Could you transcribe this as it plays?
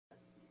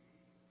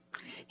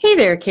Hey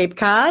there, Cape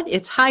Cod.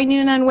 It's high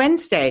noon on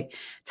Wednesday.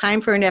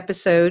 Time for an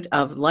episode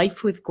of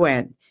Life with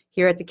Gwenn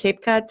here at the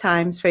Cape Cod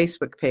Times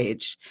Facebook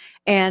page.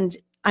 And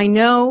I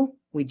know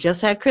we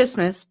just had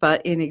Christmas,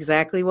 but in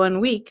exactly 1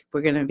 week,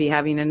 we're going to be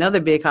having another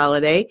big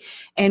holiday.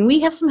 And we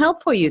have some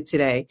help for you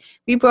today.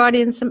 We brought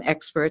in some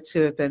experts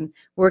who have been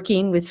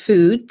working with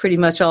food pretty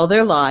much all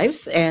their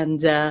lives.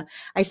 And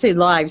I say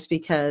lives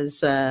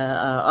because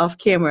off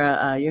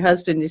camera, your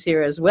husband is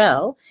here as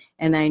well.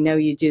 And I know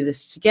you do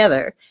this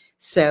together.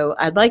 So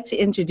I'd like to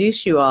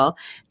introduce you all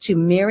to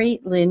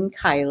Lynn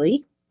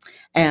Kiley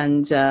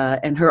and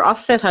her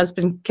offset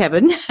husband,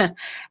 Kevin.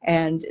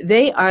 And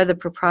they are the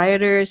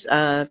proprietors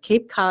of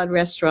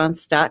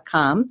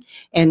CapeCodRestaurants.com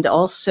and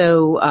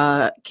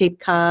also Cape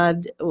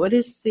Cod, what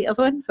is the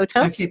other one?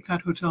 Hotels? Cape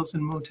Cod Hotels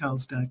and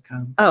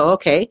Motels.com. Oh,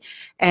 okay.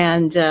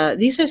 And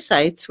these are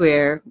sites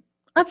where,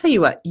 I'll tell you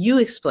what, you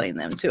explain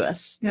them to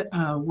us.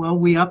 Yeah, well,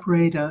 we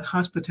operate a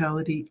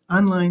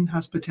online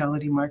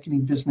hospitality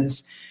marketing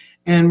business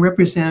and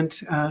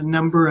represent a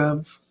number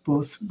of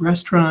both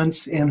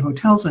restaurants and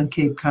hotels on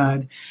Cape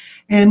Cod.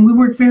 And we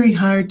work very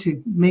hard to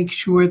make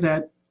sure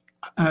that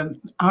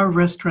our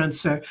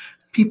restaurants,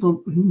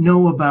 people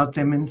know about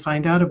them and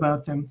find out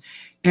about them.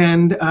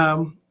 And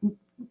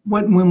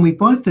when we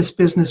bought this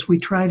business, we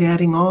tried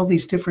adding all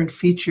these different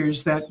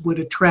features that would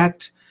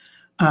attract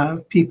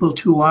people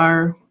to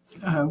our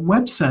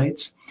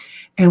websites.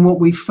 And what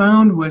we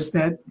found was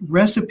that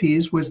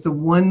recipes was the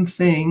one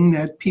thing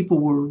that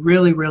people were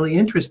really, really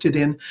interested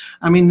in.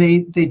 I mean,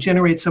 they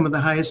generate some of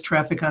the highest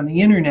traffic on the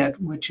internet,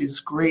 which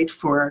is great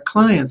for our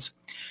clients.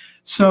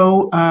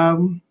 So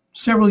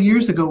several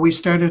years ago, we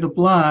started a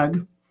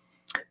blog.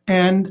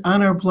 And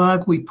on our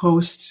blog, we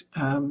post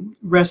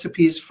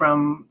recipes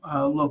from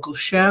local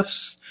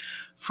chefs,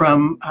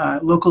 from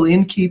local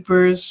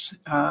innkeepers,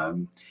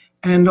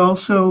 and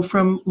also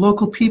from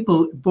local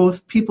people,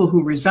 both people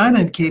who reside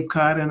on Cape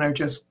Cod and are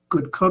just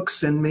good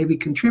cooks and maybe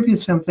contribute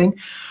something,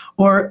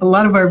 or a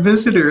lot of our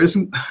visitors.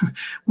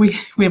 We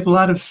have a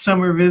lot of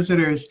summer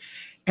visitors,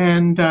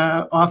 and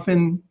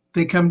often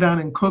they come down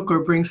and cook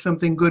or bring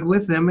something good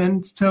with them,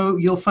 and so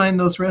you'll find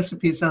those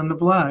recipes on the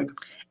blog.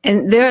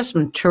 And there are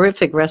some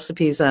terrific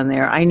recipes on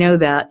there. I know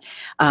that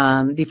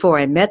before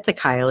I met the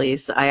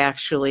Kileys, I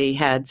actually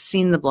had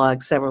seen the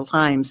blog several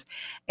times.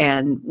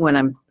 And when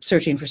I'm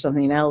searching for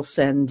something else,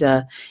 and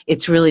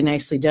it's really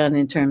nicely done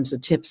in terms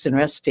of tips and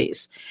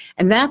recipes.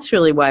 And that's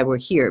really why we're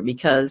here,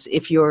 because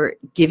if you're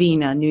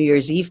giving a New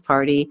Year's Eve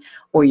party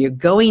or you're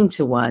going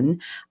to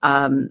one,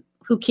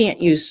 who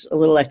can't use a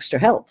little extra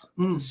help?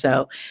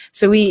 So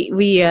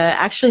we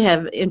actually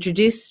have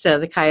introduced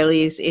the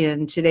Kileys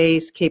in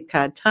today's Cape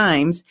Cod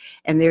Times,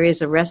 and there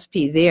is a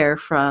recipe there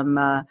from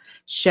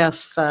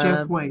Chef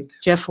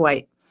Jeff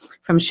White.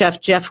 From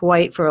Chef Jeff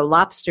White for a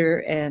lobster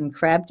and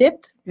crab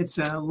dip. It's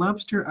a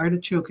lobster,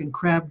 artichoke, and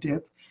crab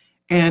dip.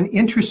 And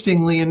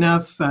interestingly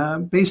enough,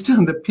 based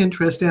on the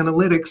Pinterest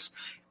analytics,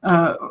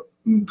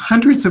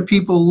 hundreds of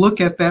people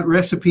look at that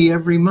recipe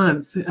every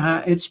month.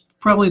 It's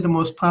probably the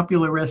most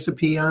popular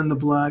recipe on the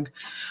blog.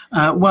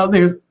 While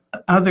there's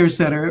others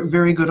that are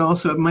very good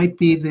also, it might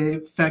be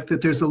the fact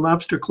that there's a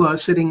lobster claw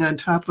sitting on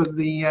top of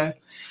the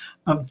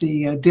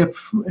dip.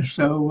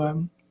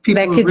 So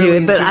people that could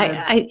really do it,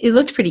 but it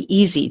looked pretty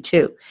easy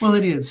too. Well,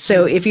 it is.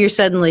 So if you're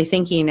suddenly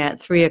thinking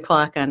at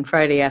 3:00 on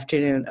Friday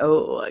afternoon,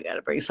 oh, I got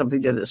to bring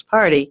something to this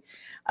party,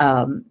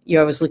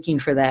 you're always looking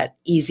for that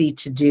easy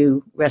to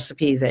do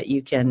recipe that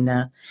you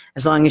can,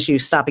 as long as you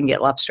stop and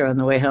get lobster on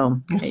the way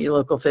home at your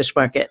local fish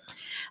market,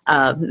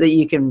 that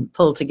you can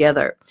pull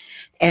together.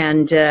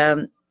 And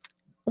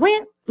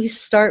when we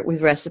start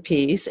with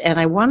recipes, and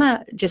I want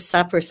to just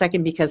stop for a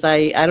second because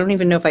I don't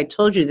even know if I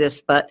told you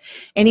this, but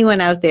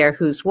anyone out there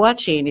who's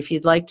watching, if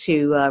you'd like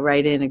to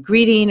write in a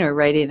greeting or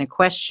write in a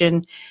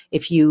question,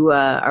 if you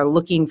are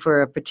looking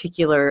for a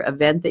particular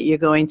event that you're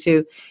going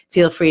to,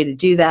 feel free to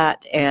do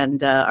that.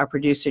 And our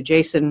producer,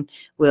 Jason,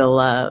 will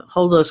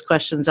hold those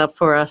questions up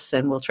for us,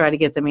 and we'll try to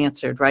get them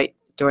answered right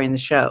during the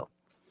show.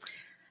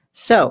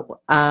 So,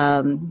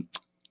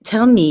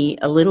 tell me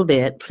a little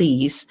bit,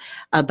 please,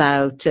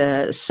 about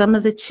some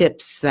of the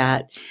tips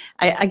that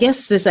I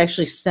guess this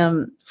actually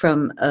stemmed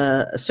from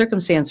a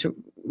circumstance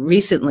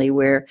recently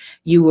where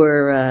you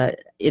were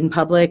in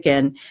public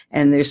and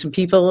there's some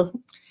people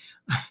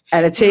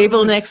at a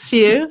table next to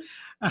you.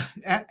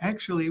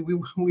 Actually,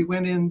 we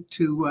went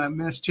into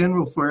Mass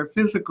General for our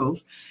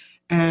physicals,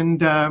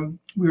 and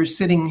we were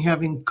sitting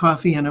having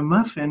coffee and a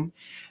muffin,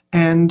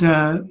 and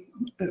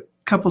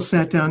couple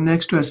sat down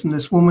next to us, and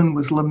this woman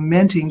was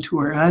lamenting to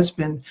her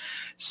husband,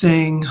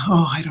 saying,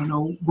 oh, I don't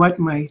know what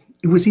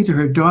it was either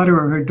her daughter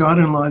or her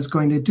daughter-in-law is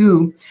going to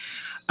do.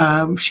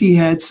 She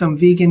had some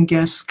vegan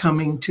guests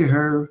coming to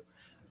her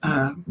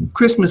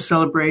Christmas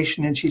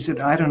celebration, and she said,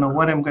 I don't know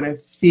what I'm going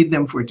to feed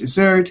them for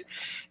dessert.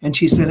 And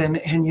she said,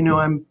 and you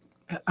know,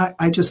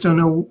 I just don't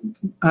know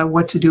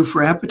what to do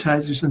for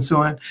appetizers and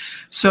so on.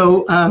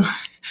 So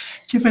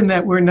given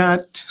that we're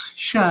not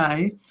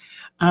shy,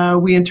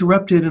 we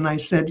interrupted, and I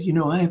said, you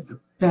know, I have the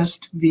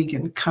best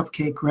vegan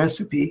cupcake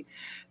recipe.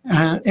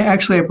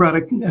 Actually, I brought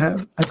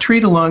a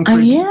treat along for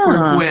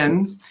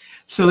Gwenn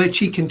so that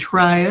she can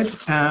try it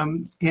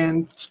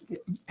and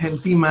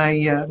be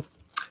my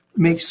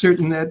make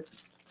certain that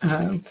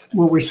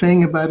what we're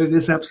saying about it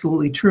is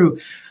absolutely true.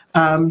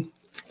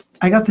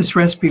 I got this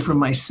recipe from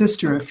my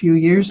sister a few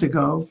years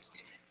ago,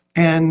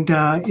 and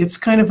it's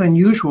kind of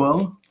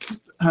unusual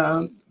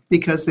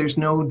because there's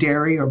no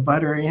dairy or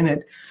butter in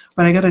it.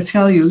 But I got to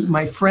tell you,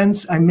 my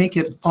friends, I make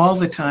it all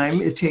the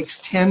time. It takes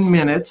 10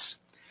 minutes.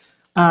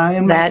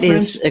 And that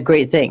is a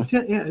great thing.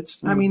 Yeah,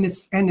 I mean,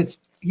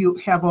 you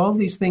have all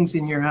these things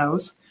in your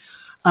house.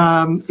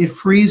 It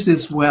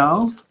freezes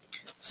well.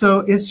 So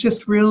it's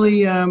just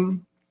really a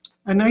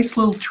nice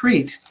little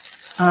treat.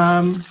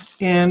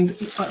 And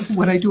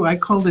what I do, I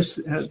call this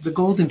the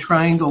Golden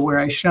Triangle where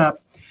I shop.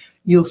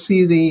 You'll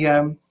see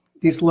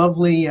these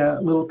lovely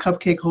little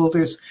cupcake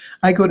holders.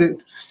 I go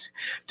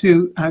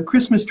to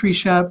Christmas tree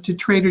shop, to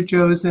Trader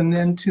Joe's, and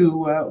then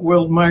to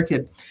World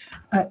Market,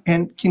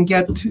 and can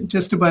get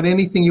just about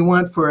anything you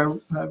want for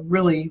a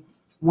really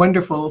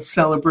wonderful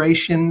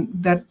celebration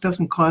that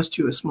doesn't cost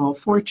you a small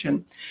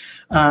fortune.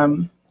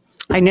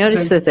 I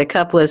noticed that the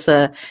cup was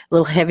a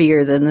little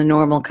heavier than the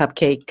normal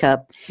cupcake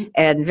cup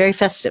and very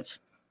festive.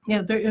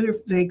 Yeah,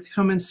 they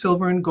come in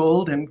silver and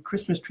gold, and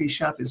Christmas tree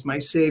shop is my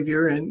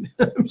savior, and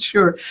I'm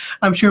sure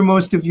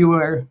most of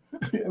you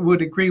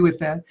would agree with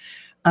that.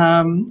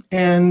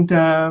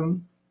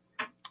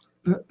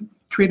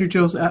 Trader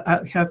Joe's,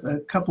 I have a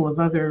couple of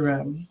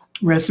other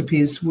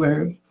recipes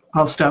where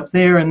I'll stop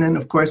there, and then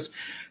of course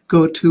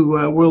go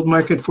to World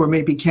Market for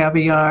maybe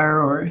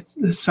caviar or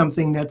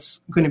something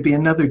that's going to be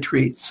another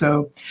treat.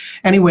 So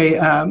anyway,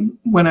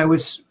 when I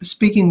was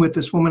speaking with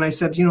this woman, I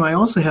said, I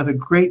also have a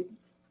great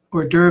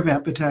hors d'oeuvre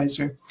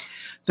appetizer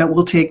that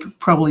will take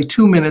probably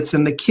 2 minutes,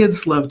 and the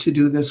kids love to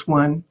do this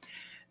one.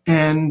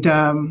 And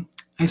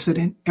I said,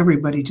 and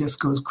everybody just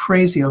goes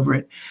crazy over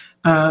it.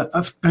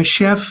 A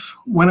chef,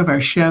 one of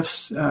our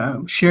chefs,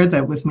 shared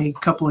that with me a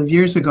couple of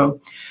years ago.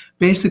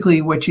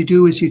 Basically, what you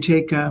do is you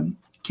take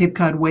Cape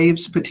Cod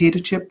Waves potato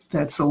chip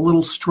that's a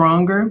little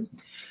stronger,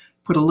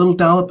 put a little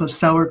dollop of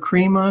sour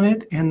cream on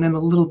it, and then a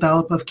little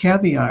dollop of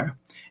caviar.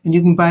 And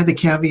you can buy the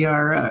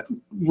caviar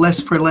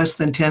for less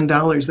than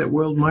 $10 at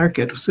World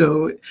Market.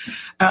 So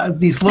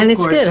these look gorgeous. And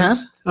it's good, huh?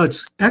 Oh,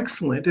 it's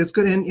excellent. It's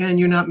good, and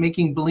you're not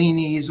making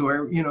blinis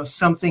or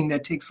something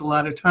that takes a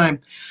lot of time.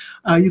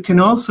 You can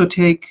also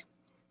take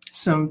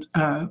some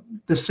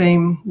the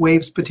same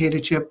Waves potato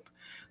chip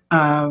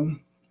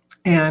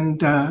and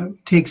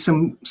take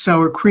some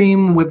sour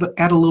cream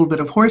add a little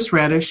bit of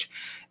horseradish,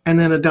 and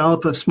then a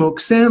dollop of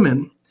smoked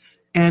salmon.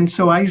 And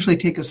so I usually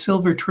take a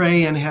silver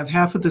tray and have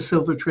half of the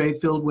silver tray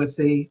filled with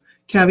the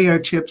caviar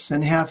chips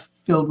and half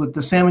filled with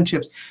the salmon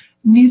chips,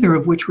 neither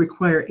of which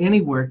require any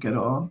work at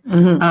all.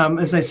 Mm-hmm.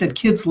 As I said,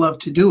 kids love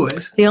to do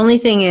it. The only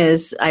thing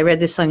is, I read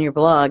this on your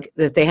blog,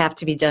 that they have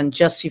to be done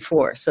just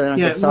before so they don't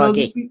get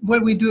soggy. Well,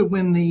 what we do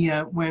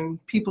when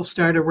people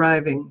start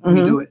arriving, mm-hmm. we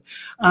do it.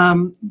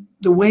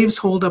 The Waves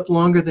hold up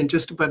longer than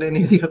just about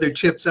any of the other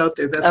chips out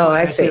there. That's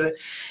why I see that.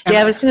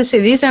 I was going to say,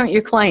 these aren't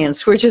your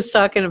clients. We're just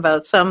talking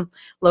about some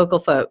local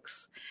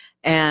folks.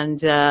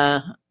 And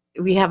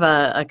we have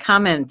a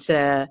comment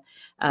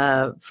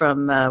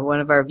from one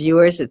of our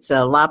viewers. It's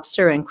a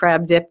lobster and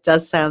crab dip.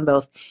 Does sound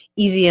both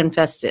easy and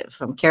festive,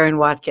 from Karen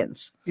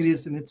Watkins. It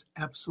is, and it's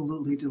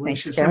absolutely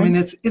delicious. Thanks, I mean,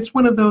 it's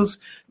one of those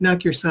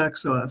knock your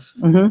socks off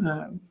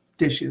mm-hmm.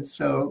 Dishes.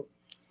 So.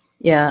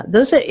 Yeah,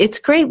 it's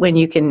great when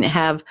you can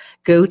have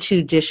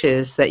go-to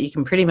dishes that you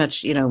can pretty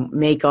much,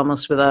 make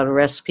almost without a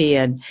recipe,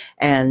 and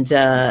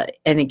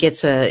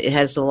it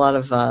has a lot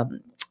of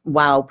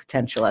wow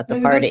potential at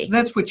the party.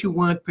 That's what you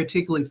want,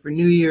 particularly for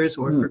New Year's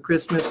or for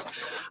Christmas.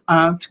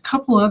 A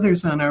couple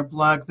others on our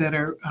blog that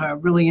are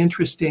really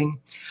interesting.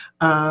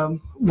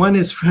 One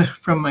is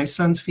from my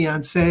son's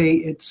fiance.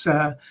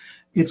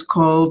 It's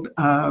called.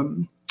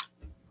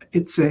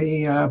 It's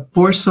a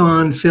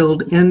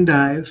boursin-filled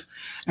endive,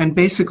 and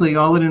basically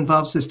all it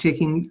involves is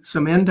taking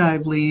some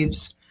endive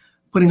leaves,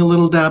 putting a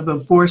little dab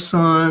of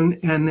boursin,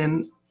 and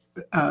then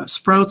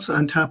sprouts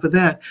on top of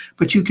that.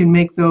 But you can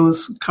make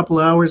those a couple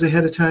hours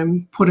ahead of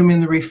time, put them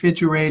in the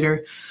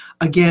refrigerator.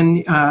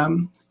 Again,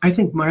 I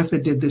think Martha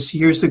did this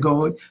years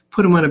ago,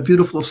 put them on a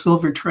beautiful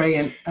silver tray.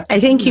 And I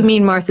think you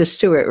mean Martha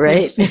Stewart,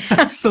 right? Yes,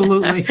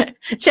 absolutely.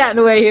 Chatting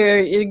away here,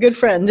 you're a good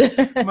friend.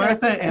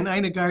 Martha and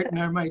Ina Garten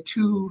are my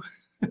two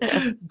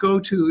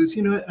go-tos.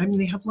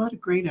 They have a lot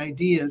of great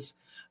ideas.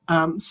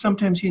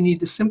 Sometimes you need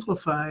to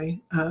simplify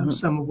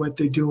some of what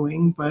they're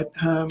doing, but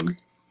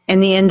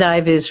and the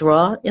endive is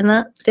raw in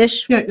that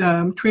dish?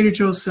 Yeah, Trader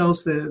Joe's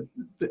sells the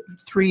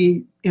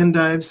 3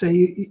 endives. So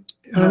you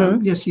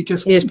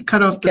just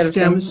cut off the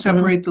stems,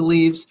 separate the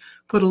leaves,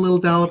 put a little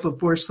dollop of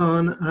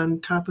boursin on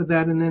top of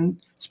that, and then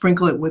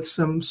sprinkle it with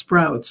some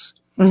sprouts.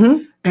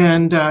 Mm-hmm.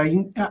 And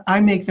I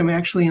make them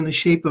actually in the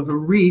shape of a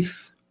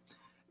wreath.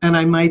 And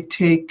I might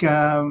take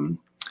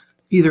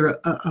either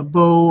a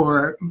bow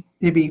or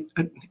maybe,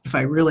 if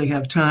I really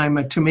have time,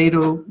 a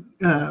tomato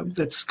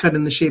that's cut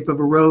in the shape of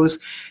a rose.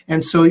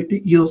 And so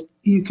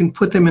you can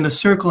put them in a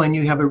circle and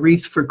you have a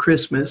wreath for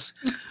Christmas.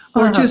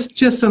 Or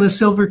just on a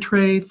silver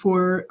tray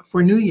for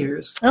New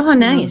Year's. Oh,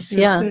 nice.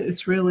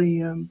 It's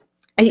really...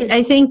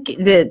 I think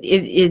that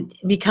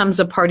it becomes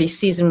a party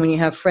season when you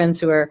have friends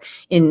who are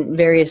in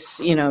various,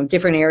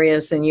 different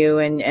areas than you.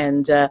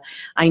 And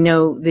I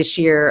know this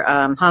year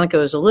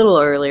Hanukkah is a little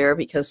earlier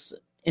because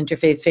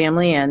interfaith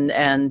family.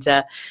 And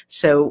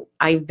so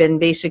I've been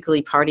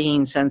basically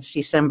partying since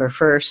December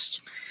 1st.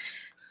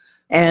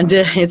 And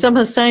it's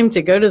almost time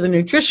to go to the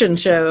nutrition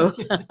show.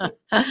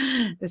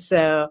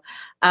 So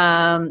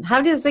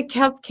how does the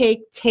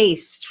cupcake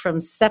taste?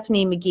 From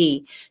Stephanie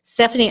McGee.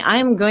 Stephanie,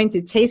 I'm going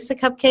to taste the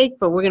cupcake,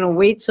 but we're going to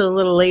wait till a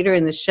little later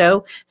in the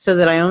show so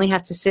that I only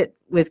have to sit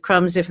with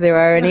crumbs if there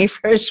are any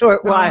for a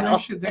short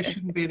while. There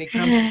shouldn't be any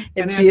crumbs.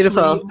 It's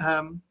beautiful.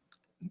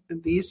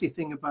 The easy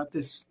thing about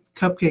this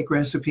cupcake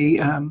recipe,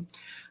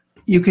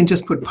 you can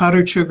just put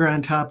powdered sugar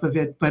on top of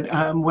it.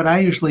 But what I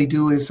usually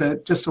do is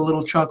just a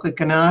little chocolate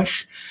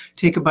ganache.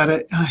 Take about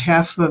a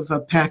half of a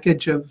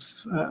package of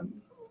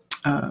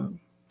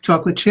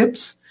chocolate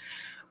chips,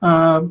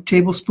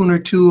 tablespoon or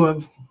two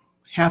of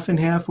half and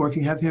half, or if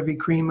you have heavy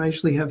cream, I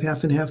usually have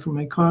half and half for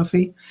my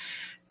coffee.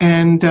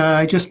 And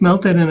I just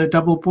melt that in a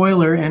double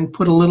boiler and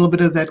put a little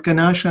bit of that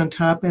ganache on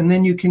top. And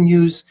then you can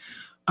use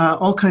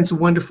all kinds of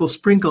wonderful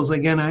sprinkles.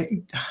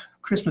 Again,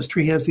 Christmas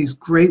tree has these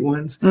great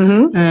ones.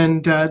 Mm-hmm.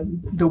 And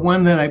the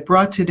one that I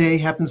brought today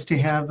happens to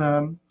have,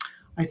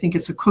 I think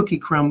it's a cookie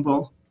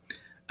crumble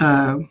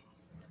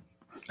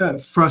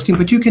frosting,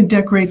 but you can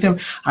decorate them.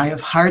 I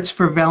have hearts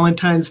for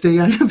Valentine's Day.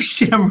 I have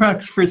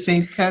shamrocks for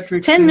St.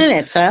 Patrick's Day. 10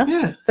 minutes, huh?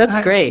 Yeah.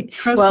 That's great.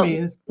 Trust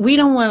me. We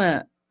don't want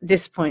to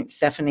disappoint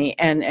Stephanie,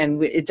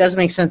 and it does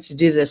make sense to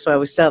do this while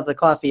we still have the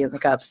coffee in the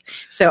cups.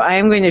 So I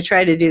am going to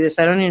try to do this.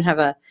 I don't even have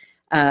a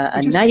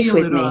knife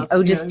with me.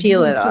 Just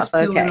peel it off.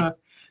 Okay.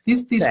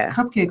 These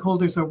cupcake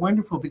holders are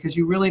wonderful because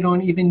you really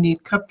don't even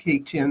need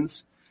cupcake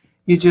tins.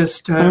 You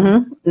just put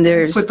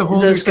the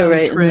holders on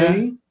a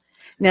tray.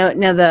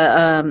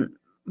 Now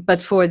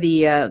but for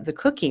the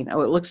cooking, it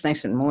looks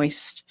nice and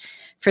moist.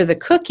 For the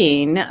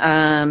cooking,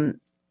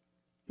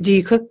 do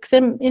you cook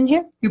them in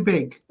here? You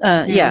bake.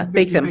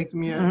 Bake them. Bake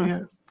them,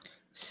 yeah.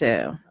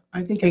 So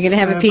I think are you going to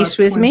have a piece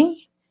with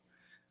me?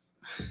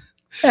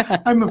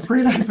 I'm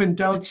afraid I've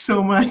indulged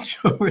so much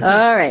over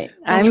that. All right.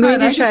 I'm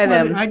going to try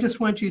them. I just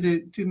want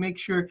you to make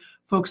sure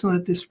folks know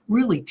that this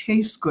really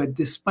tastes good,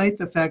 despite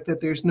the fact that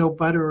there's no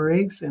butter or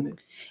eggs in it.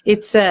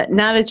 It's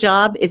not a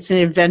job. It's an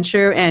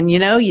adventure. And,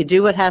 you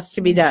do what has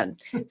to be done.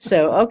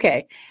 So,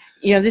 okay.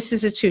 This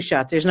is a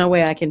two-shot. There's no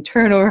way I can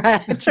turn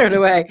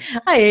away.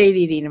 I hate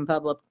eating in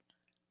public.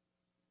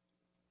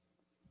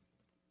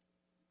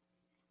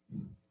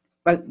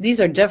 But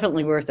these are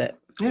definitely worth it.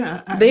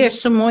 Yeah. They are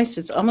so moist.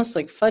 It's almost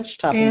like fudge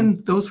topping.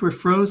 And those were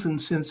frozen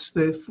since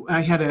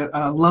I had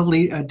a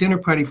lovely dinner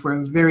party for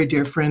a very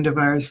dear friend of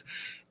ours.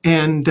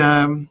 And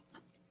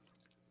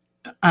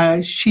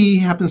she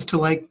happens to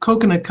like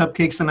coconut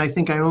cupcakes, and I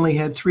think I only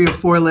had 3 or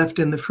 4 left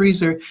in the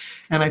freezer,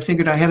 and I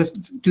figured I had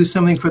to do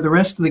something for the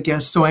rest of the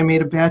guests, so I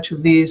made a batch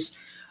of these.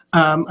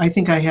 I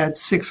think I had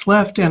 6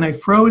 left, and I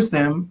froze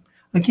them.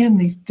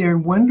 Again, they're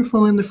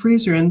wonderful in the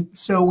freezer, and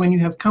so when you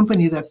have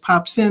company that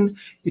pops in,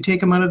 you take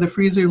them out of the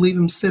freezer, leave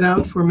them sit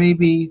out for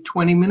maybe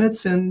 20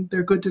 minutes, and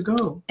they're good to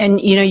go. And,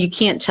 you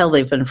can't tell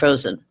they've been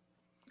frozen.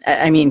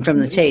 I mean, from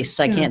the taste,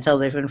 I can't tell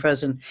they've been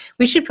frozen.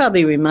 We should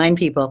probably remind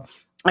people.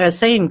 I was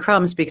saying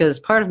crumbs because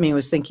part of me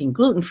was thinking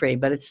gluten-free,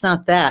 but it's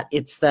not that.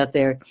 It's that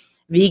they're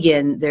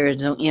vegan. There are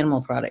no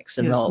animal products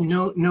involved.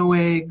 Yes, no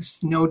eggs,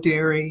 no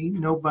dairy,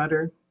 no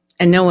butter.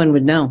 And no one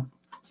would know.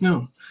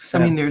 No. So.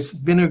 I mean, there's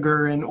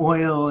vinegar and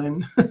oil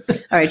and... All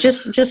right,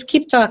 just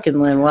keep talking,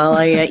 Lynn, while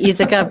I eat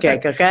the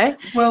cupcake, okay?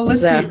 Well,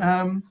 let's see.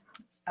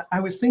 I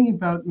was thinking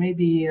about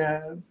maybe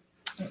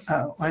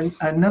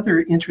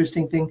another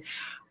interesting thing.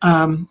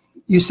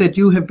 You said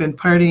you have been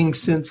partying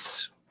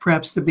since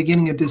perhaps the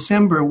beginning of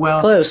December. Well,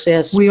 close,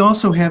 yes. We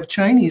also have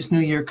Chinese New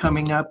Year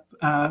coming up,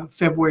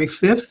 February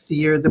 5th, the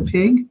Year of the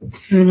Pig.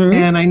 Mm-hmm.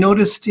 And I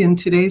noticed in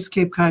today's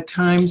Cape Cod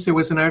Times, there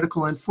was an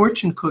article on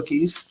fortune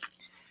cookies.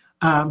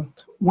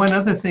 One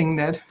other thing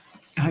that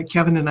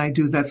Kevin and I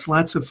do that's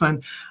lots of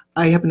fun,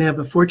 I happen to have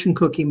a fortune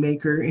cookie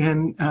maker,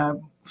 and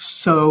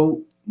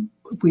so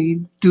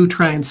we do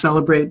try and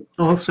celebrate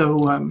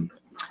also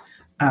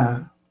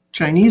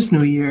Chinese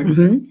New Year.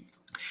 Mm-hmm.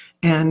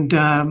 And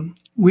a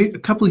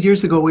couple of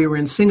years ago, we were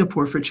in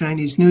Singapore for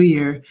Chinese New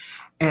Year,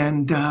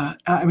 and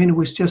it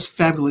was just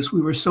fabulous. We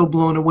were so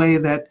blown away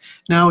that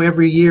now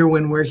every year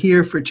when we're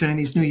here for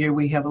Chinese New Year,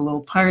 we have a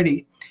little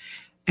party.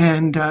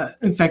 And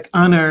in fact,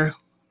 there's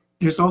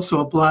also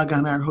a blog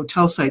on our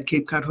hotel site,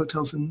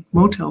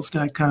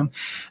 CapeCodHotelsAndMotels.com.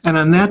 And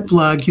on that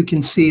blog, you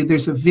can see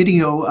there's a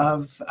video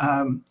of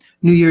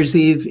New Year's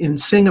Eve in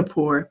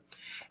Singapore.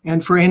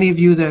 And for any of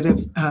you that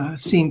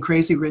have seen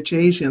Crazy Rich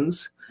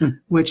Asians,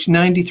 which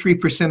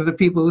 93% of the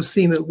people who've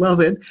seen it love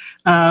it,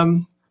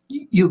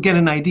 you'll get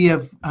an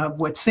idea of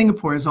what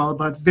Singapore is all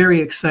about.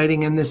 Very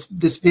exciting, and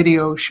this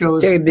video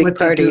shows very big what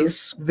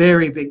parties. They do.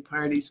 Very big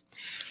parties.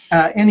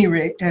 At any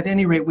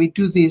rate, we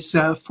do these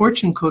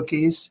fortune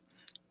cookies,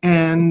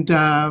 and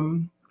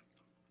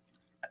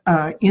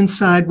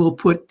inside we'll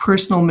put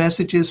personal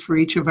messages for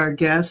each of our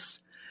guests.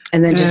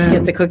 And then just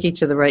get the cookie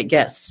to the right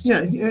guest.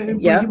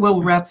 Yeah.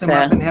 We'll wrap them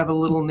up and have a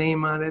little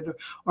name on it,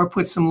 or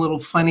put some little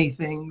funny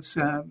things,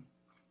 for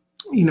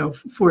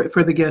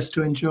the guests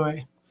to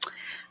enjoy.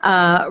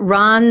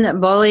 Ron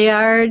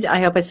Bolliard,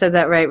 I hope I said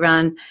that right,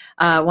 Ron,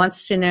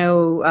 wants to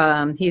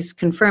know, he's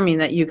confirming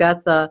that you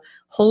got the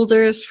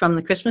holders from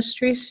the Christmas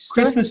tree store?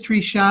 Christmas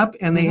tree shop,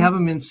 and they have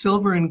them in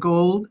silver and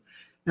gold.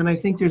 And I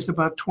think there's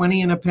about 20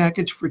 in a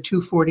package for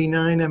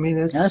 $2.49. I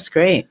mean, that's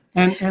great.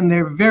 And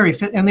they're very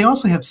fit. And they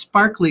also have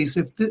sparklies.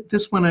 If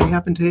this one I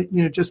happen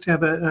to just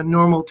have a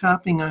normal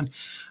topping on,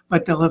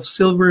 but they'll have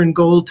silver and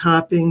gold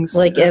toppings.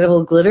 Like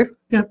edible glitter?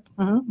 Yep.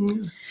 Mm-hmm.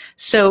 Yeah.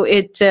 So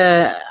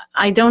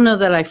I don't know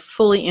that I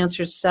fully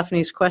answered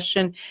Stephanie's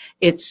question.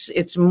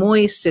 It's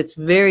moist. It's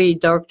very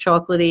dark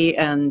chocolatey,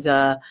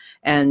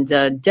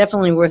 and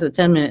definitely worth a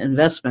 10-minute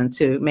investment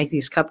to make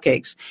these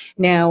cupcakes.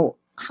 Now,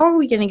 how are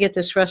we going to get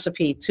this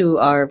recipe to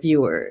our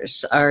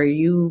viewers?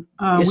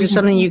 Is this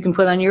something you can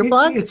put on your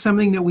blog? It's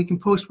something that we can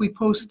post. We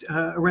post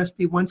a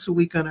recipe once a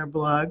week on our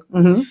blog.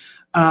 Mm-hmm.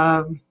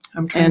 I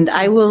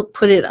will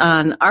put it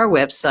on our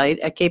website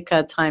at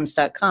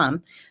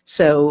capecodtimes.com.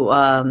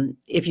 So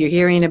if you're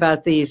hearing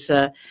about these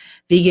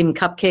vegan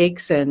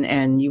cupcakes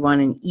and you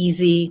want an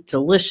easy,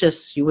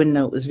 delicious, you wouldn't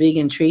know it was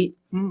vegan treat,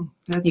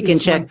 you can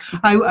check.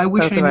 I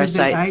wish both of our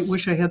sites. I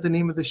wish I had the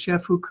name of the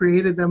chef who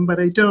created them, but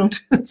I don't.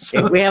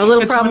 So we have a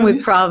little problem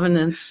with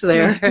provenance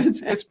there.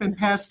 It's been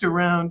passed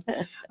around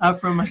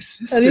from my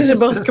sister. These are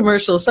both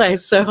commercial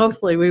sites, so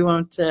hopefully we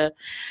won't.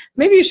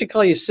 Maybe you should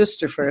call your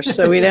sister first,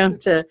 so we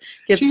don't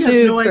get she sued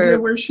has no for idea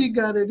where she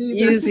got it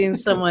either. Using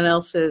someone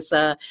else's.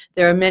 There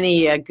are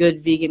many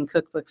good vegan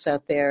cookbooks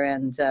out there,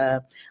 and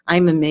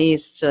I'm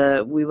amazed.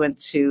 We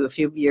went to a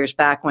few years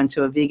back, went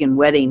to a vegan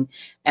wedding,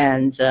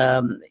 and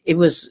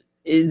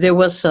there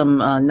was some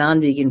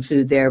non-vegan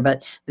food there,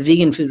 but the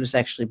vegan food was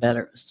actually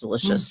better. It was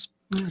delicious.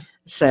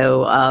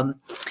 So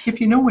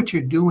if you know what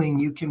you're doing,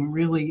 you can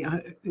really,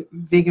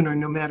 vegan or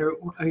no matter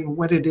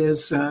what it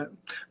is,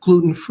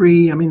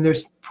 gluten-free. I mean,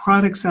 there's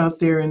products out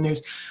there, and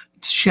there's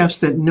chefs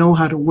that know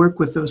how to work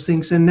with those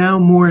things. And now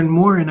more and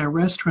more in our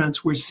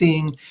restaurants, we're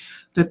seeing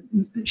that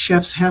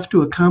chefs have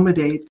to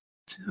accommodate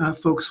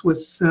folks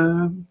with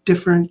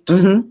different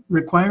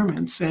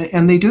requirements,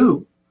 and they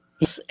do.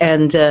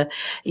 And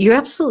you're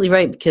absolutely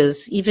right,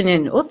 because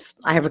even oops,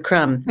 I have a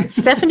crumb.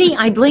 Stephanie,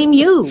 I blame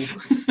you.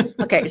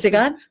 Okay, is it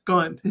gone?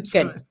 Gone. It's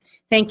good. Gone.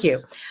 Thank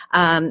you.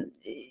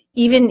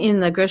 Even in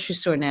the grocery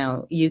store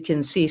now, you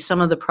can see some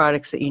of the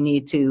products that you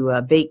need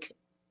to bake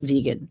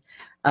vegan,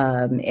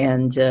 right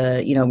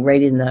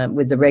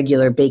with the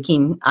regular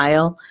baking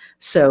aisle.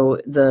 So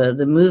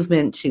the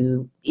movement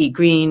to eat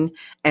green,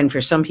 and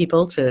for some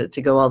people to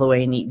go all the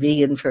way and eat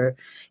vegan for,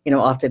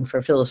 often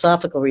for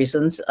philosophical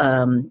reasons,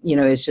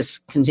 is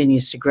just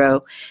continues to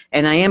grow.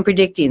 And I am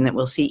predicting that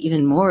we'll see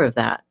even more of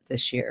that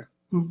this year.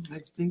 I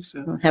think so.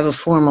 I don't have a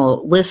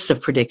formal list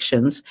of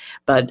predictions,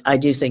 but I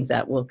do think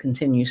that will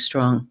continue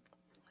strong.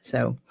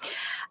 So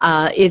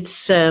tell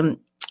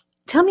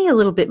me a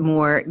little bit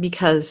more,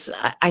 because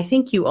I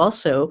think you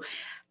also,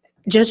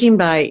 judging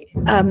by,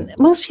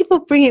 most people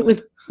bring it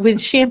with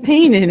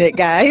champagne in it,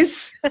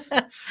 guys.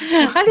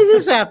 How did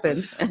this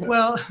happen?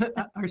 Well,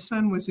 our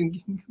son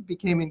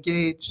became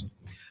engaged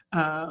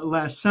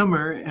last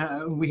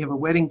summer. We have a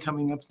wedding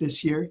coming up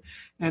this year.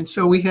 And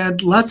so we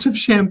had lots of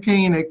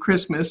champagne at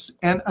Christmas.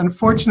 And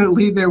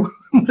unfortunately, there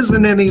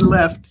wasn't any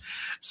left.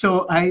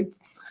 So I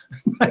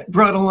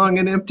brought along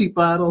an empty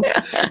bottle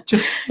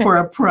just for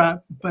a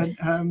prop. But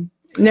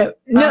no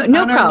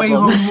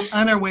problem.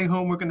 On our way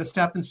home, we're going to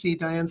stop and see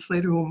Diane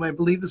Slater, whom I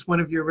believe is one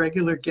of your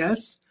regular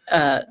guests.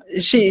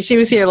 She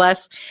was here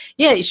last.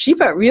 Yeah, she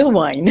brought real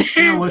wine.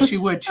 Yeah, well, she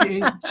would.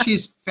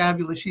 She's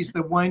fabulous. She's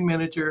the wine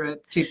manager at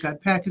Cape Cod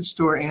Package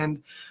Store,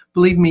 and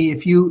believe me,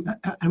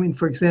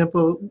 for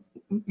example,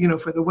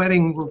 for the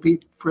wedding,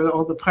 for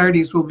all the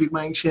parties, we'll be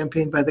buying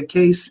champagne by the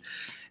case,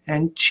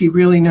 and she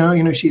really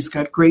she's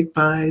got great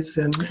buys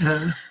and.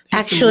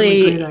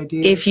 Actually,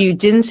 really, if you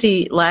didn't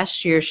see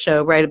last year's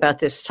show right about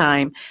this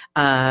time,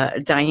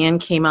 Diane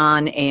came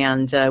on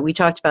and we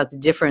talked about the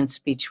difference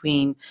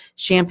between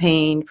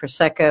champagne,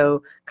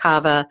 Prosecco,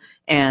 Cava,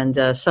 and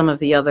some of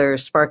the other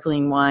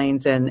sparkling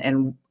wines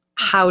and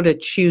how to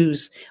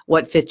choose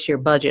what fits your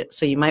budget.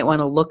 So you might want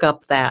to look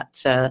up that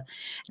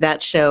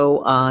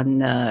show on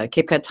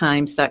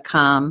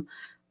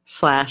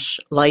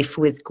capecodtimes.com/Life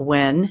with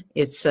Gwenn.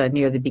 It's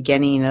near the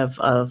beginning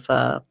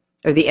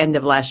or the end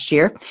of last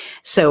year.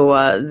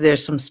 So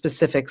there's some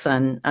specifics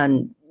on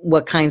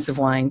what kinds of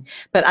wine.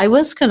 But I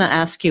was going to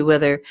ask you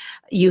whether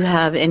you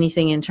have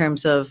anything in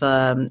terms of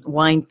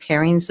wine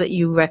pairings that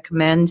you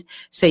recommend.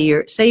 Say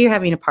you're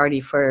having a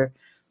party for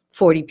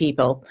 40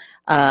 people.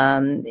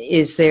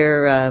 Is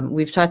there,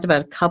 we've talked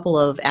about a couple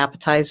of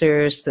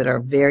appetizers that are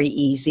very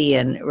easy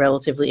and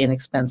relatively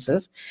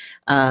inexpensive.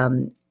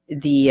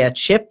 The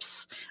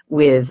chips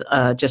with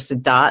just a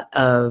dot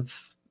of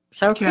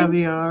sour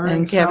caviar cream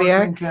and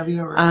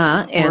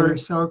caviar. Or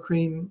sour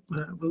cream with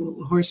a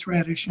little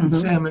horseradish and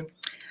salmon.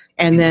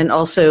 And then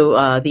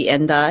also the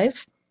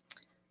endive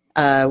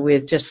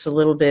with just a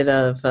little bit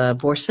of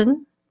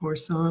boursin.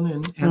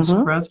 And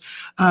sprouts.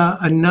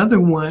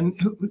 Another one,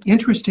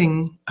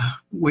 interesting,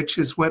 which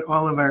is what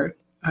all of our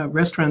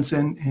restaurants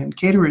and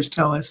caterers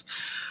tell us,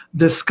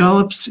 the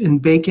scallops and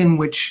bacon,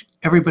 which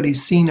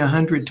everybody's seen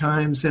 100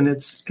 times, and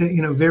it's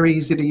very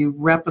easy to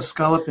wrap a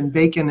scallop in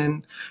bacon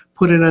and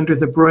put it under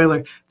the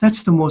broiler.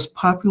 That's the most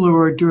popular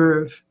hors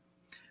d'oeuvre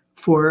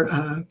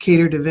for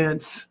catered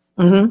events.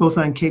 Both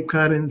on Cape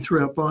Cod and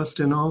throughout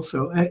Boston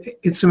also.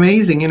 It's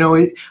amazing.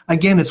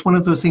 Again, it's one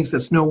of those things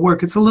that's no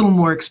work. It's a little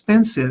more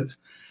expensive.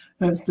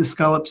 The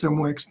scallops are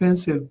more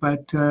expensive,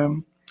 but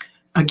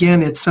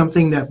again, it's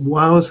something that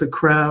wows the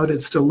crowd.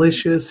 It's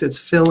delicious. It's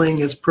filling.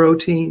 It's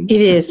protein. It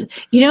is.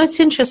 It's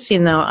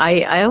interesting, though.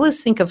 I always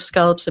think of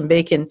scallops and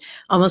bacon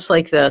almost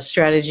like the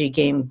strategy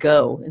game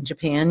Go in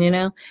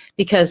Japan,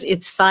 because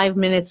it's 5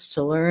 minutes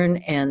to learn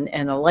and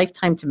a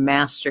lifetime to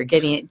master,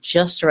 getting it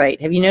just right.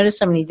 Have you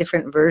noticed how many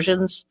different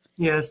versions?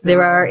 Yes,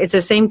 there are. It's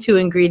the same 2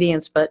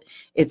 ingredients, but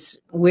it's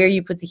where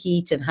you put the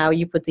heat and how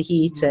you put the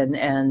heat,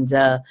 and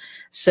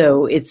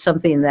so it's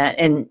something that,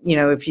 and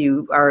if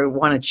you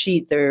want to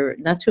cheat, they're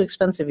not too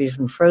expensive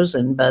even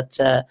frozen. But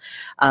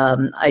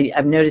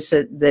I've noticed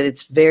that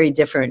it's very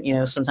different.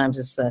 Sometimes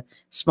it's the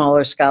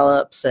smaller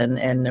scallops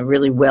and a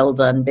really well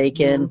done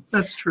bacon.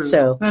 That's true.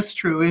 So that's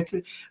true. It's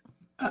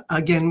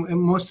again,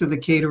 most of the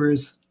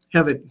caterers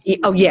have it.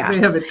 Oh yeah, they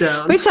have it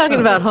down. We're talking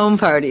about home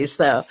parties,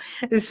 though.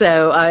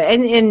 So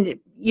and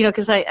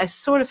because I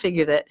sort of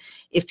figure that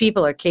if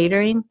people are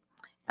catering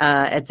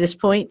at this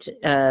point,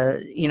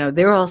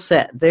 they're all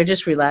set. They're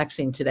just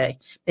relaxing today,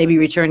 maybe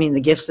returning the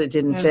gifts that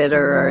didn't fit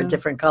or are a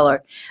different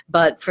color.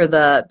 But for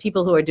the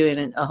people who are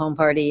doing a home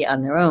party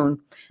on their own,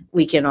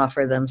 we can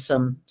offer them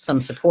some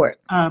support.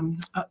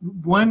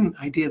 One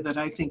idea that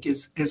I think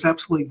is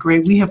absolutely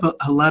great. We have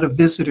a lot of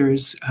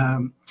visitors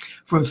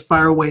from as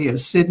far away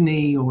as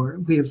Sydney, or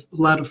we have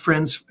a lot of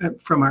friends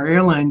from our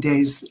airline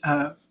days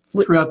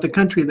throughout the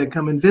country that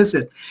come and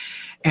visit.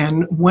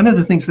 And one of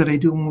the things that I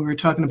do when we were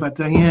talking about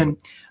Diane,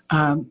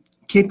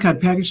 Cape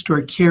Cod Package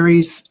Store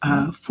carries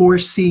 4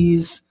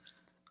 C's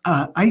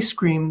ice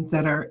cream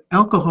that are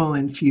alcohol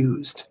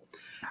infused.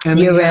 And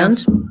year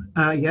round?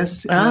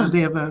 Yes, they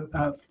have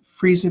a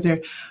freezer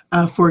there.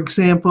 For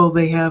example,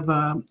 they have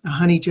a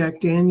honey Jack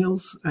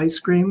Daniels ice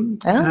cream,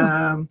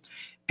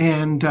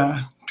 and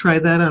try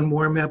that on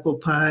warm apple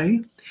pie.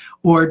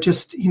 Or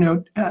just,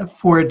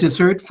 for a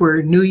dessert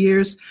for New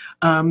Year's,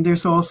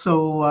 there's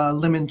also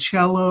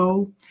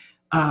limoncello.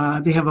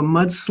 They have a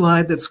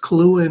mudslide that's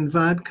Kahlua and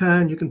vodka,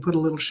 and you can put a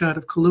little shot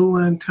of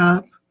Kahlua on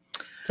top.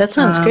 That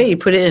sounds great. You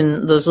put it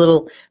in those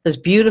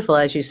beautiful,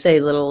 as you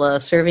say, little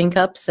serving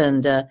cups,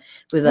 and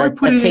with a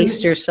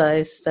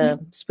taster-sized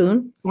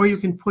spoon. Or you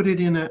can put it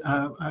in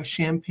a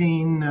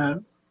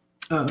champagne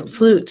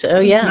flute. Oh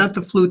yeah, not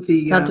the flute.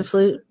 Not the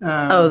flute.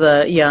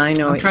 I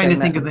know. I'm trying to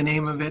think of the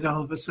name of it.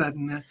 All of a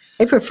sudden,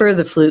 I prefer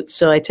the flute,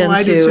 so I tend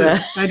I to. Do too.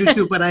 I do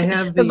too, but I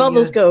have the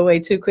bubbles go away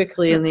too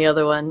quickly in the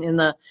other one, in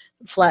the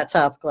flat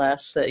top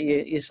glass that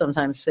you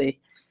sometimes see.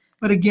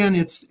 But again,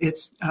 it's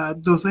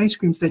those ice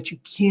creams that you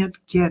can't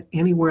get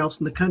anywhere else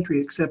in the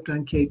country except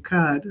on Cape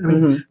Cod. I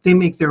mean, they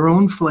make their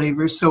own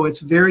flavors, so it's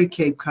very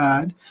Cape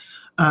Cod.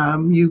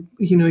 You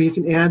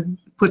can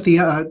put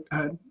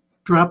the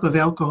drop of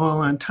alcohol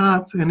on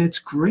top, and it's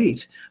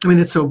great. I mean,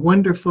 it's a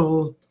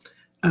wonderful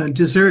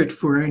dessert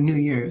for New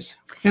Year's,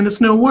 and it's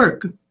no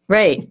work.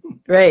 Right,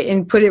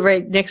 and put it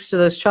right next to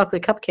those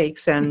chocolate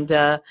cupcakes, and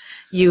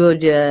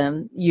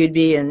you'd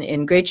be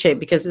in great shape,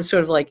 because it's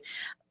sort of like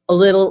a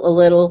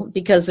little,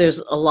 because there's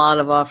a lot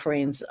of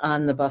offerings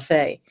on the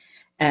buffet.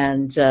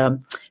 And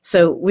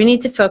so we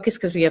need to focus,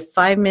 because we have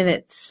 5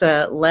 minutes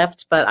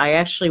left, but I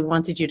actually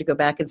wanted you to go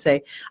back and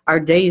say our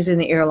days in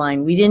the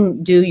airline. We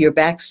didn't do your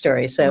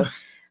backstory, so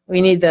we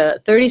need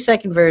the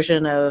 30-second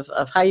version of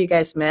how you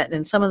guys met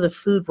and some of the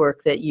food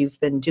work that you've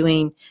been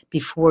doing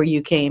before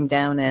you came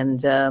down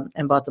and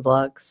bought the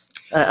blogs,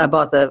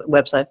 bought the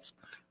websites.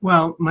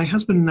 Well, my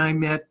husband and I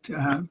met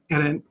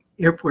at an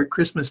airport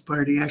Christmas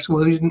party.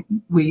 Actually,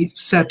 we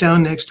sat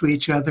down next to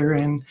each other,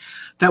 and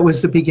that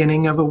was the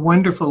beginning of a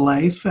wonderful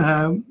life.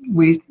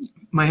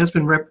 My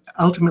husband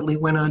ultimately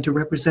went on to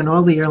represent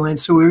all the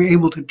airlines, so we were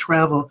able to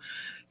travel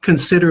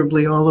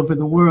considerably all over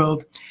the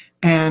world.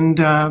 And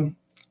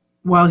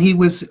while we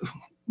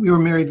were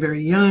married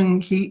very young,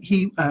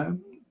 he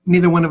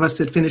neither one of us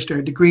had finished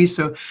our degree,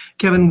 so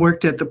Kevin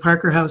worked at the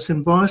Parker House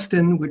in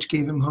Boston, which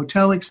gave him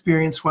hotel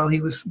experience while he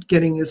was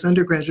getting his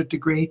undergraduate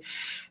degree.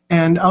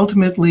 And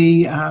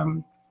ultimately,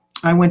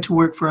 I went to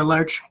work for a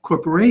large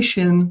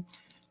corporation,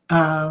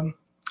 a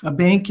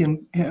bank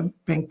in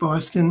Bank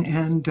Boston,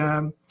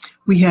 and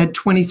we had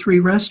 23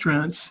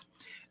 restaurants.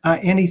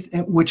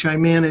 which I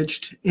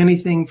managed,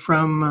 anything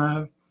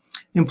from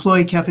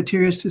employee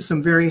cafeterias to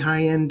some very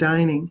high-end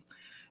dining.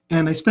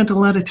 And I spent a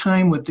lot of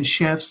time with the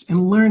chefs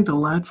and learned a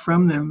lot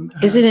from them.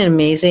 Isn't it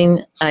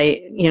amazing?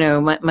 My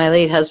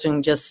late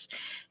husband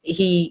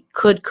he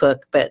could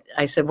cook, but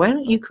I said, why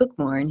don't you cook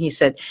more? And he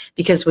said,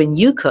 because when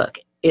you cook,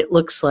 it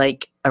looks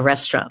like a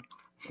restaurant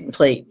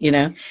plate,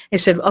 I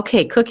said,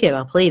 okay, cook it,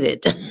 I'll plate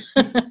it.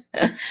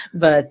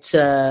 But,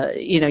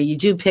 you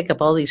do pick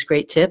up all these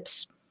great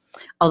tips.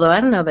 Although I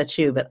don't know about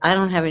you, but I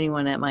don't have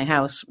anyone at my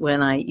house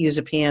when I use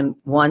a pan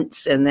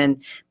once and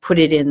then put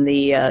it in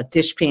the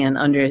dish pan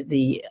under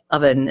the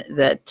oven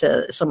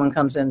that someone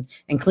comes in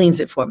and cleans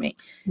it for me.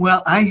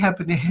 Well, I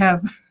happen to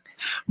have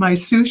my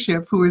sous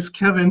chef, who is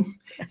Kevin.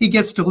 He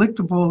gets to lick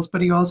the bowls,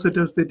 but he also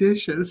does the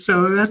dishes.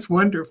 So that's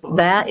wonderful.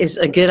 That is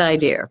a good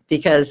idea,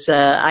 because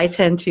I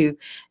tend to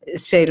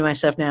say to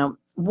myself now,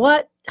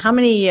 how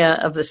many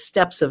of the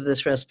steps of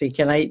this recipe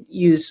can I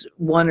use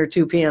 1 or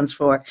 2 pans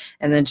for,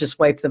 and then just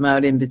wipe them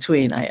out in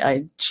between?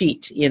 I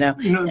cheat,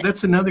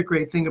 That's another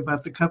great thing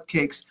about the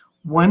cupcakes.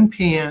 1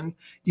 pan,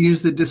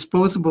 use the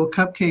disposable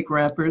cupcake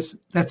wrappers.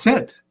 That's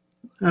it.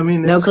 I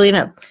mean, no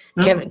cleanup.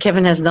 No.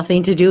 Kevin has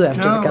nothing to do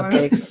after the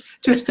cupcakes.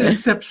 Just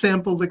except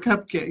sample the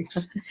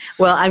cupcakes.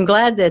 Well, I'm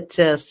glad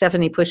that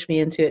Stephanie pushed me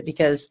into it,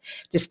 because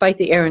despite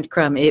the errant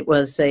crumb,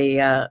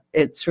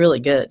 it's really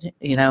good,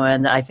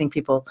 and I think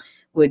people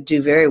would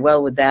do very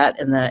well with that.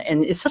 And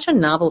it's such a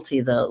novelty,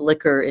 the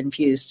liquor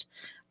infused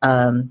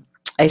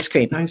ice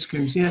cream. Ice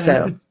creams,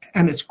 yeah.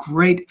 And it's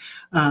great.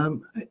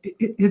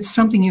 It's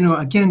something,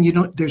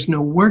 again, there's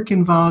no work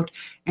involved,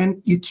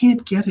 and you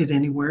can't get it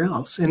anywhere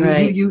else. And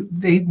right.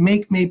 They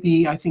make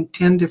maybe, I think,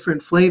 10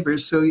 different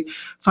flavors. So you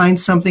find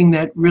something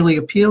that really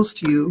appeals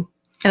to you.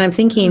 And I'm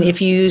thinking,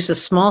 if you use a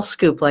small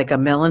scoop, like a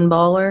melon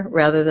baller,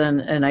 rather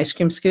than an ice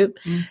cream scoop,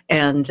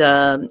 and,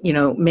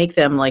 make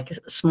them like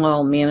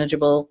small,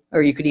 manageable,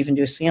 or you could even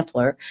do a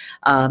sampler,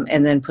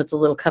 and then put the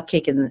little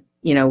cupcake in,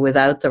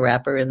 without the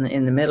wrapper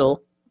in the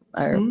middle,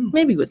 or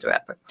maybe with the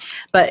wrapper.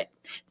 But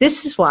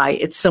this is why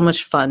it's so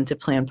much fun to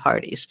plan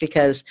parties,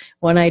 because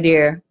one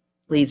idea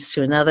leads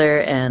to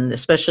another, and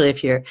especially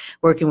if you're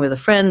working with a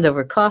friend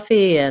over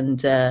coffee.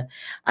 And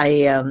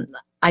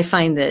I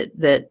find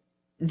that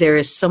there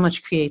is so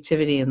much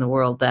creativity in the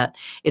world that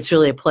it's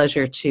really a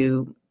pleasure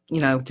to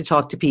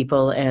talk to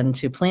people and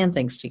to plan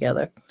things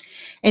together.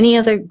 Any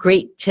other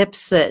great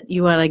tips that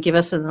you want to give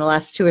us in the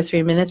last 2 or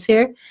 3 minutes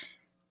here?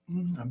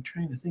 I'm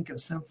trying to think of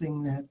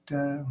something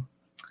that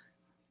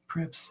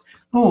perhaps.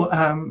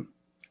 One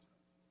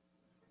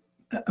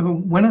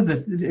of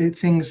the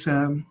things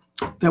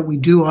that we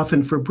do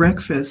often for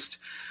breakfast,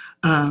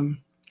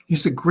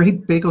 there's a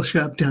great bagel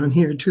shop down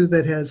here too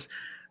that has.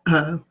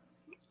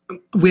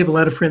 We have a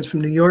lot of friends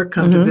from New York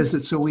come to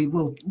visit, so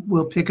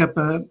we'll pick up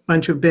a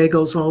bunch of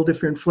bagels, all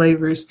different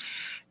flavors,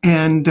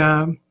 and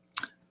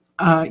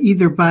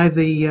either buy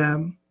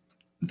the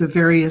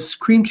various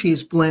cream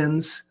cheese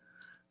blends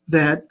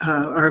that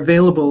are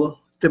available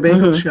at the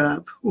bagel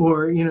shop,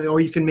 or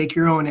you can make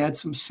your own. Add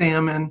some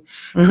salmon.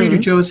 Trader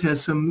Joe's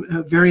has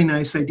some very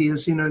nice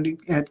ideas.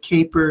 Add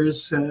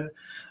capers.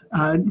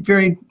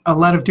 A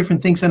lot of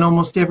different things, and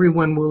almost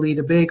everyone will eat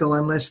a bagel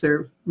unless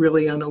they're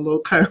really on a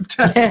low carb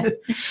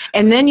diet.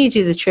 And then you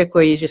do the trick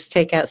where you just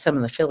take out some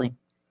of the filling.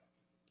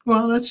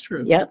 Well, that's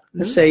true. Yep.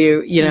 So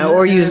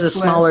or use a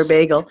smaller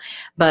bagel.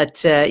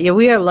 But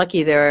we are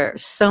lucky. There are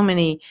so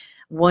many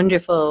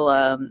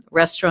wonderful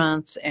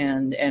restaurants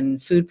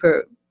and food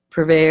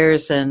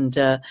purveyors, and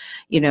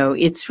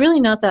it's really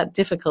not that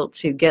difficult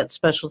to get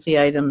specialty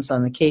items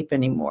on the Cape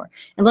anymore,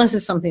 unless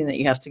it's something that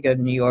you have to go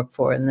to New York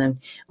for. And then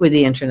with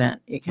the internet,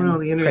 you can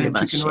the internet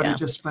much, you can order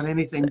just about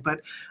anything. But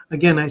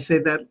again, I say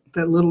that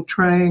little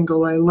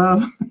triangle I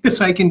love,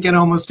 because I can get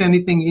almost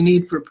anything you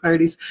need for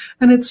parties,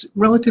 and it's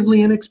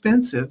relatively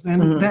inexpensive.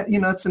 And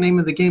that's the name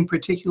of the game,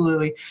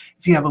 particularly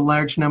if you have a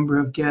large number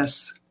of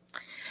guests.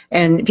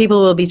 And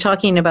people will be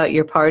talking about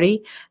your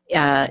party.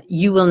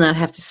 You will not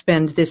have to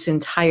spend this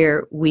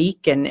entire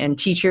week, and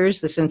teachers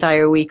this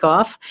entire week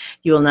off.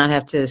 You will not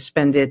have to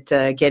spend it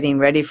getting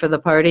ready for the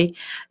party.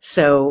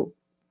 So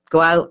go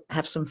out,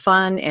 have some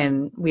fun,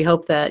 and we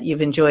hope that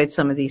you've enjoyed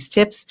some of these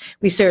tips.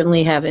 We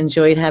certainly have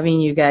enjoyed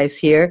having you guys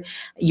here.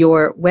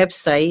 Your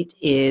website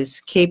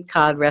is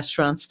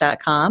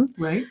capecodrestaurants.com.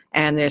 Right.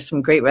 And there's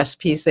some great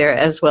recipes there,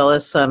 as well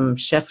as some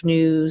chef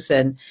news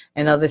and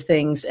other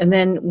things. And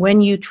then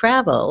when you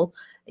travel,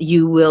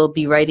 you will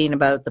be writing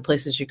about the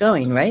places you're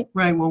going, right?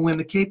 Right. Well, when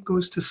the Cape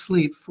goes to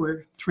sleep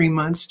for 3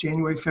 months,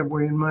 January,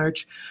 February, and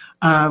March,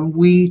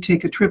 we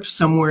take a trip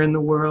somewhere in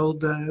the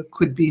world.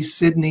 Could be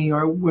Sydney,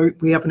 or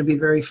we happen to be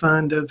very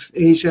fond of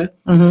Asia.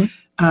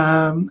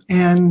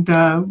 And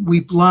we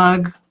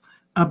blog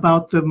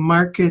about the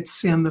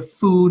markets and the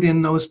food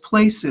in those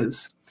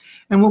places.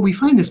 And what we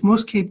find is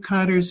most Cape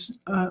Codders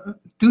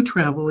do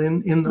travel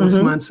in those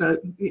months.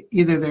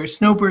 Either they're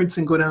snowbirds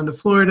and go down to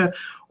Florida,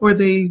 or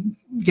they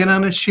get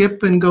on a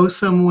ship and go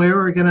somewhere,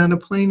 or get on a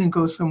plane and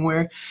go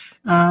somewhere.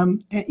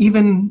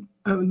 Even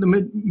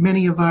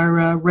many of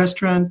our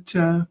restaurant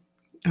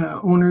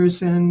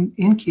owners and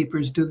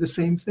innkeepers do the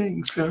same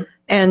thing. So,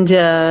 And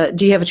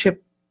do you have a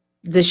trip,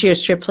 this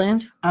year's trip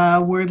planned?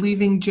 we're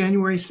leaving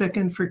January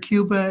 2nd for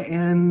Cuba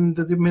and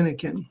the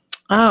Dominican.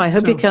 Oh, I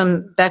hope you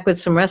come back with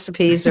some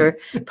recipes or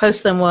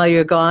post them while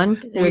you're gone.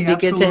 It would be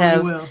good to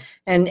have, will.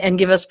 and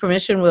give us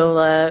permission.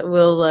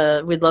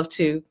 We'd love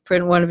to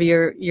print one of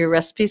your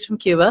recipes from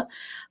Cuba.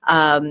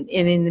 And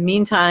in the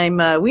meantime,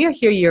 we are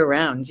here year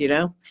round. We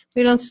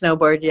don't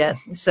snowboard yet,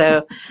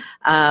 so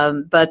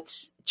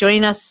but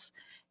join us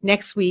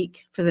next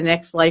week for the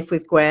next Life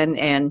with Gwen,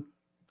 and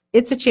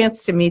it's a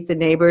chance to meet the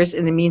neighbors.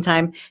 In the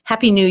meantime,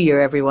 Happy New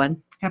Year,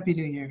 everyone. Happy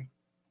New Year.